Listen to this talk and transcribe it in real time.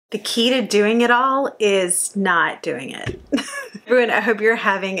The key to doing it all is not doing it. Everyone, I hope you're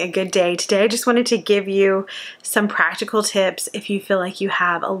having a good day. Today I just wanted to give you some practical tips if you feel like you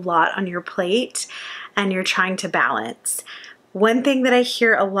have a lot on your plate and you're trying to balance. One thing that I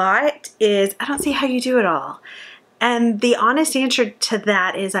hear a lot is, I don't see how you do it all. And the honest answer to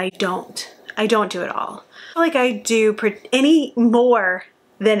that is I don't do it all. I feel like I do any more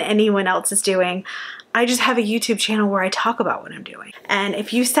than anyone else is doing. I just have a YouTube channel where I talk about what I'm doing. And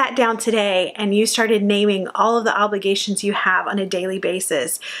if you sat down today and you started naming all of the obligations you have on a daily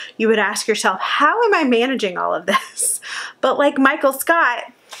basis, you would ask yourself, how am I managing all of this? But like Michael Scott,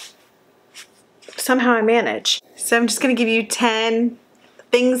 somehow I manage. So I'm just gonna give you 10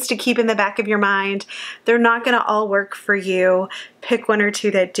 things to keep in the back of your mind. They're not gonna all work for you. Pick one or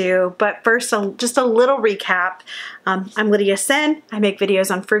two that do. But first, just a little recap. I'm Lydia Senn. I make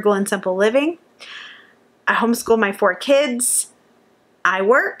videos on frugal and simple living. I homeschool my 4 kids, I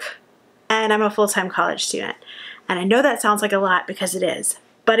work, and I'm a full-time college student. And I know that sounds like a lot because it is.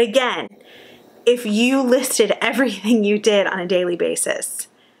 But again, if you listed everything you did on a daily basis,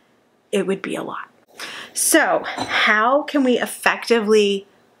 it would be a lot. So how can we effectively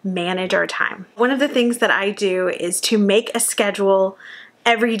manage our time? One of the things that I do is to make a schedule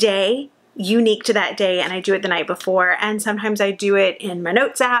every day unique to that day, and I do it the night before, and sometimes I do it in my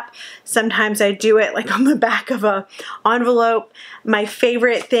notes app, sometimes I do it like on the back of a envelope. My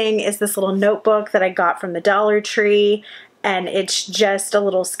favorite thing is this little notebook that I got from the Dollar Tree, and it's just a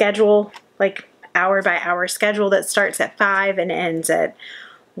little schedule, like hour by hour schedule that starts at 5 and ends at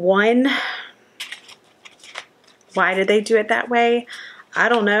 1. Why did they do it that way? I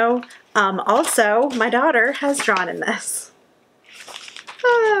don't know. Also, my daughter has drawn in this.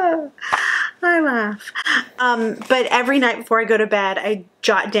 I laugh. But every night before I go to bed, I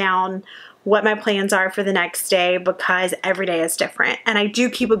jot down what my plans are for the next day because every day is different. And I do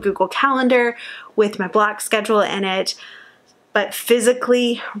keep a Google Calendar with my block schedule in it, but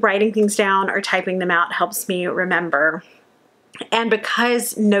physically writing things down or typing them out helps me remember. And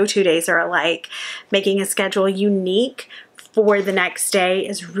because no 2 days are alike, making a schedule unique for the next day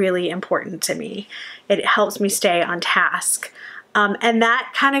is really important to me. It helps me stay on task. And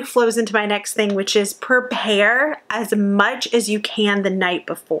that kind of flows into my next thing, which is prepare as much as you can the night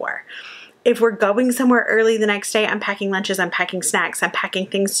before. If we're going somewhere early the next day, I'm packing lunches, I'm packing snacks, I'm packing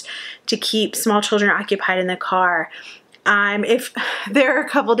things to keep small children occupied in the car. If there are a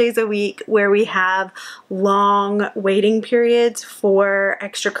couple days a week where we have long waiting periods for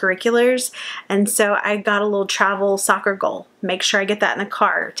extracurriculars, and so I got a little travel soccer goal. Make sure I get that in the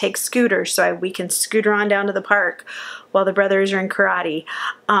car. Take scooters so we can scooter on down to the park while the brothers are in karate.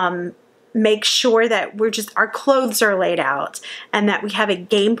 Make sure that our clothes are laid out and that we have a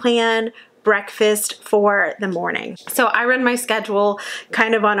game plan, breakfast for the morning. So I run my schedule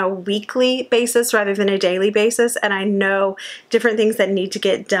kind of on a weekly basis rather than a daily basis, and I know different things that need to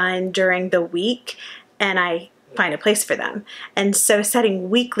get done during the week, and I find a place for them. And so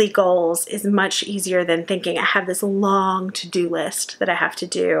setting weekly goals is much easier than thinking I have this long to-do list that I have to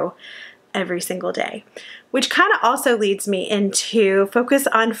do every single day, which kind of also leads me into focus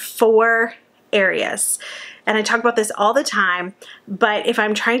on 4 areas. And I talk about this all the time, but if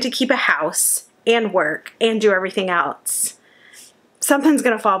I'm trying to keep a house and work and do everything else, something's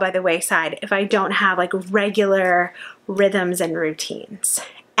gonna fall by the wayside if I don't have like regular rhythms and routines.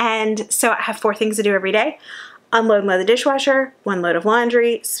 And so I have 4 things to do every day. Unload and load the dishwasher, 1 load of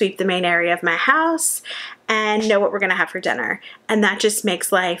laundry, sweep the main area of my house, and know what we're gonna have for dinner. And that just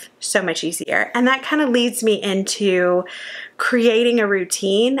makes life so much easier. And that kind of leads me into creating a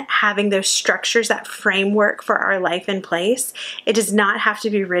routine, having those structures, that framework for our life in place. It does not have to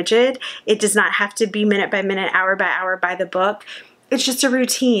be rigid. It does not have to be minute by minute, hour by hour by the book. It's just a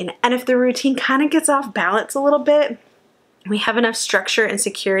routine. And if the routine kind of gets off balance a little bit, we have enough structure and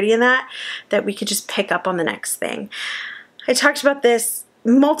security in that we could just pick up on the next thing. I talked about this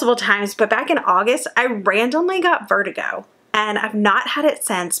multiple times, but back in August, I randomly got vertigo. And I've not had it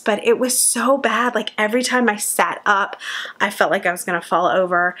since, but it was so bad. Like every time I sat up, I felt like I was gonna fall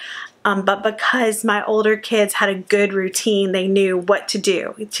over. But because my older kids had a good routine, they knew what to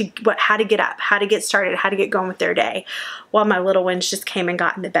do, how to get up, how to get started, how to get going with their day, while my little ones just came and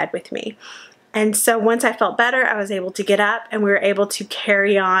got into bed with me. And so once I felt better, I was able to get up and we were able to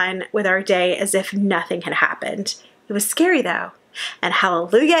carry on with our day as if nothing had happened. It was scary though. And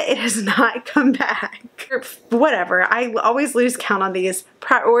hallelujah, it has not come back. Whatever, I always lose count on these.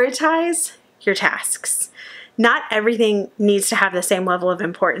 Prioritize your tasks. Not everything needs to have the same level of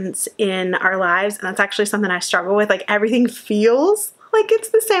importance in our lives, and that's actually something I struggle with. Like everything feels like it's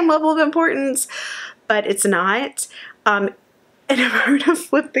the same level of importance, but it's not. And if I were to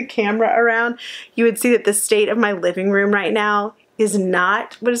flip the camera around, you would see that the state of my living room right now is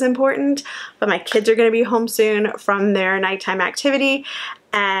not what is important, but my kids are going to be home soon from their nighttime activity,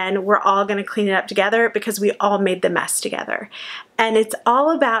 and we're all going to clean it up together because we all made the mess together. And it's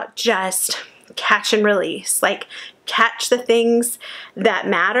all about just catch and release, like catch the things that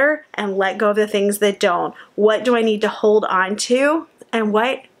matter and let go of the things that don't. What do I need to hold on to, and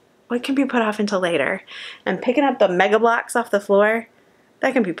what can be put off until later? And picking up the mega blocks off the floor,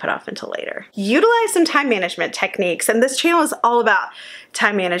 that can be put off until later. Utilize some time management techniques, and this channel is all about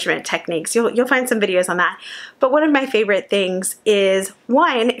time management techniques. You'll find some videos on that. But one of my favorite things is,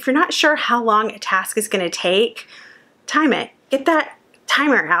 one, if you're not sure how long a task is going to take, time it. Get that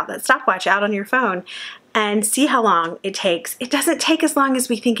timer out, that stopwatch out on your phone, and see how long it takes. It doesn't take as long as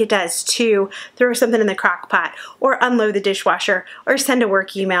we think it does to throw something in the crock pot or unload the dishwasher or send a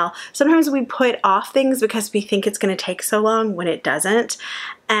work email. Sometimes we put off things because we think it's going to take so long when it doesn't.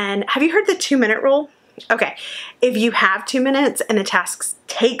 And have you heard the 2-minute rule? Okay, if you have 2 minutes and the task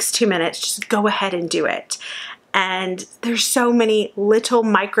takes 2 minutes, just go ahead and do it. And there's so many little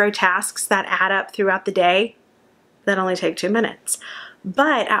micro tasks that add up throughout the day that only take 2 minutes.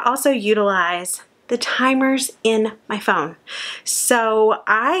 But I also utilize the timers in my phone. So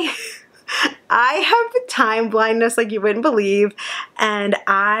I have time blindness like you wouldn't believe, and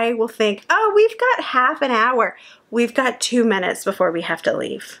I will think, oh, we've got half an hour. We've got 2 minutes before we have to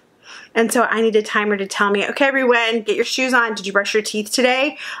leave. And so I need a timer to tell me, okay, everyone, get your shoes on. Did you brush your teeth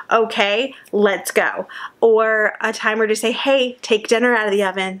today? Okay, let's go. Or a timer to say, hey, take dinner out of the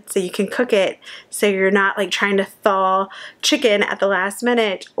oven so you can cook it so you're not like trying to thaw chicken at the last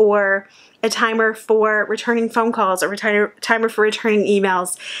minute. Or a timer for returning phone calls, or a timer for returning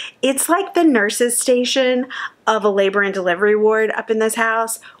emails. It's like the nurse's station of a labor and delivery ward up in this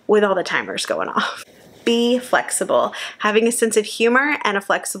house with all the timers going off. Be flexible. Having a sense of humor and a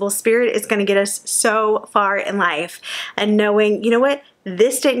flexible spirit is going to get us so far in life. And knowing, you know what,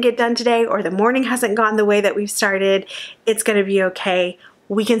 this didn't get done today, or the morning hasn't gone the way that we've started, it's going to be okay.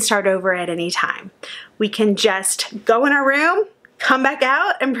 We can start over at any time. We can just go in our room, come back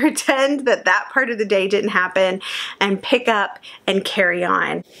out, and pretend that that part of the day didn't happen, and pick up and carry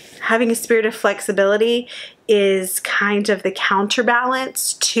on. Having a spirit of flexibility is kind of the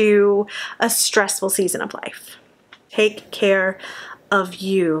counterbalance to a stressful season of life. Take care of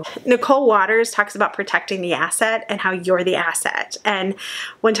you. Nicole Waters talks about protecting the asset and how you're the asset. And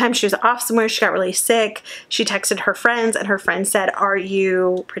one time she was off somewhere, she got really sick. She texted her friends, and her friends said, are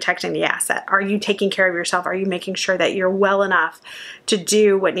you protecting the asset? Are you taking care of yourself? Are you making sure that you're well enough to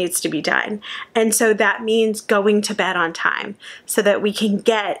do what needs to be done? And so that means going to bed on time so that we can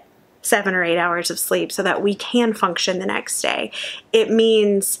get 7 or 8 hours of sleep so that we can function the next day. It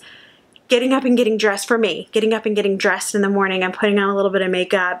means getting up and getting dressed. For me, getting up and getting dressed in the morning and putting on a little bit of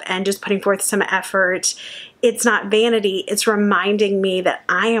makeup and just putting forth some effort. It's not vanity, it's reminding me that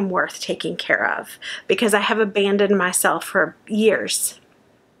I am worth taking care of, because I have abandoned myself for years.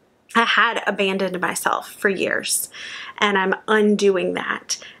 I had abandoned myself for years, and I'm undoing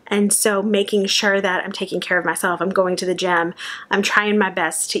that. And so making sure that I'm taking care of myself, I'm going to the gym, I'm trying my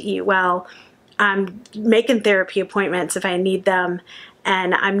best to eat well, I'm making therapy appointments if I need them,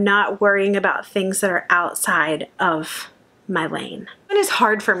 and I'm not worrying about things that are outside of my lane. It is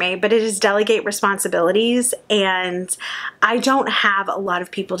hard for me, but it is delegate responsibilities, and I don't have a lot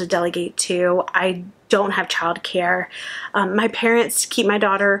of people to delegate to. I don't have childcare. My parents keep my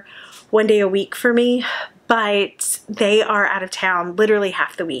daughter 1 day a week for me, but they are out of town literally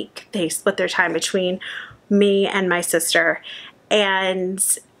half the week. They split their time between me and my sister. And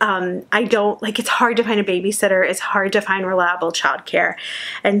I don't, like, it's hard to find a babysitter. It's hard to find reliable childcare.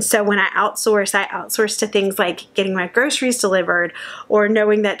 And so when I outsource to things like getting my groceries delivered, or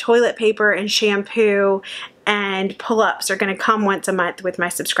knowing that toilet paper and shampoo and pull-ups are going to come once a month with my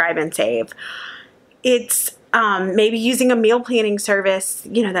Subscribe and Save. It's maybe using a meal planning service,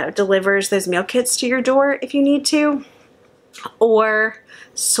 you know, that delivers those meal kits to your door if you need to, or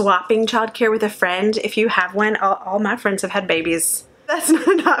swapping childcare with a friend if you have one. All my friends have had babies. That's not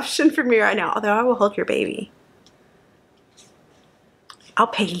an option for me right now, although I will hold your baby. I'll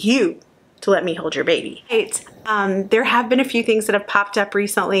pay you to let me hold your baby. Right. There have been a few things that have popped up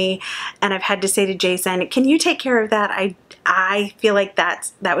recently, and I've had to say to Jason, can you take care of that? I feel like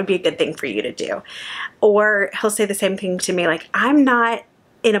that would be a good thing for you to do. Or he'll say the same thing to me, like, I'm not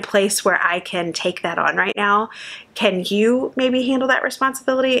in a place where I can take that on right now. Can you maybe handle that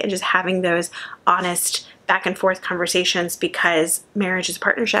responsibility? And just having those honest back and forth conversations, because marriage is a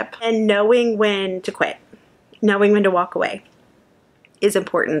partnership. And knowing when to quit, knowing when to walk away. is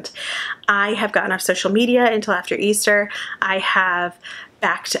important. I have gotten off social media until after Easter. I have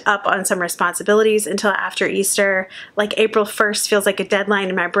backed up on some responsibilities until after Easter. Like April 1st feels like a deadline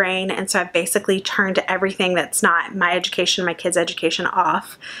in my brain, and so I've basically turned everything that's not my education, my kids' education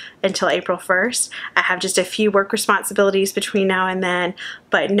off until April 1st. I have just a few work responsibilities between now and then,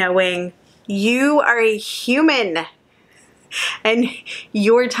 but knowing you are a human and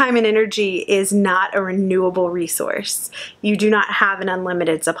your time and energy is not a renewable resource. You do not have an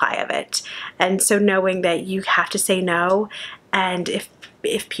unlimited supply of it. And so knowing that you have to say no, and if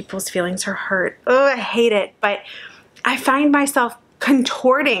people's feelings are hurt, oh, I hate it, but I find myself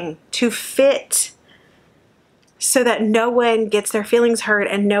contorting to fit so that no one gets their feelings hurt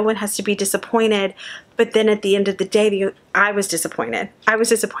and no one has to be disappointed. But then at the end of the day, I was disappointed. I was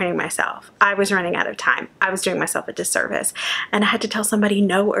disappointing myself. I was running out of time. I was doing myself a disservice. And I had to tell somebody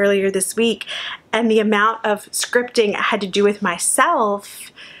no earlier this week. And the amount of scripting I had to do with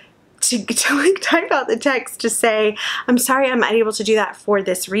myself to like type out the text to say, I'm sorry, I'm unable to do that for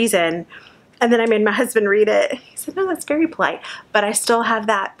this reason. And then I made my husband read it. He said, no, that's very polite. But I still have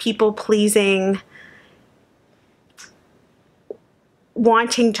that people-pleasing,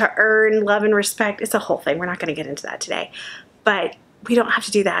 wanting to earn love and respect. It's a whole thing. We're not going to get into that today. But we don't have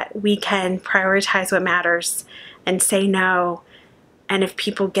to do that. We can prioritize what matters and say no. And if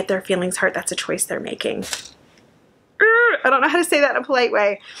people get their feelings hurt, that's a choice they're making. I don't know how to say that in a polite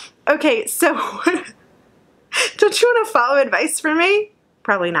way. Okay, so don't you want to follow advice from me?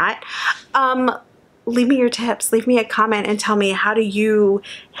 Probably not. Leave me your tips. Leave me a comment and tell me, how do you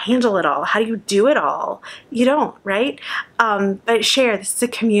handle it all? How do you do it all? You don't, right? But share. This is a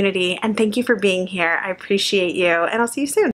community, and thank you for being here. I appreciate you, and I'll see you soon.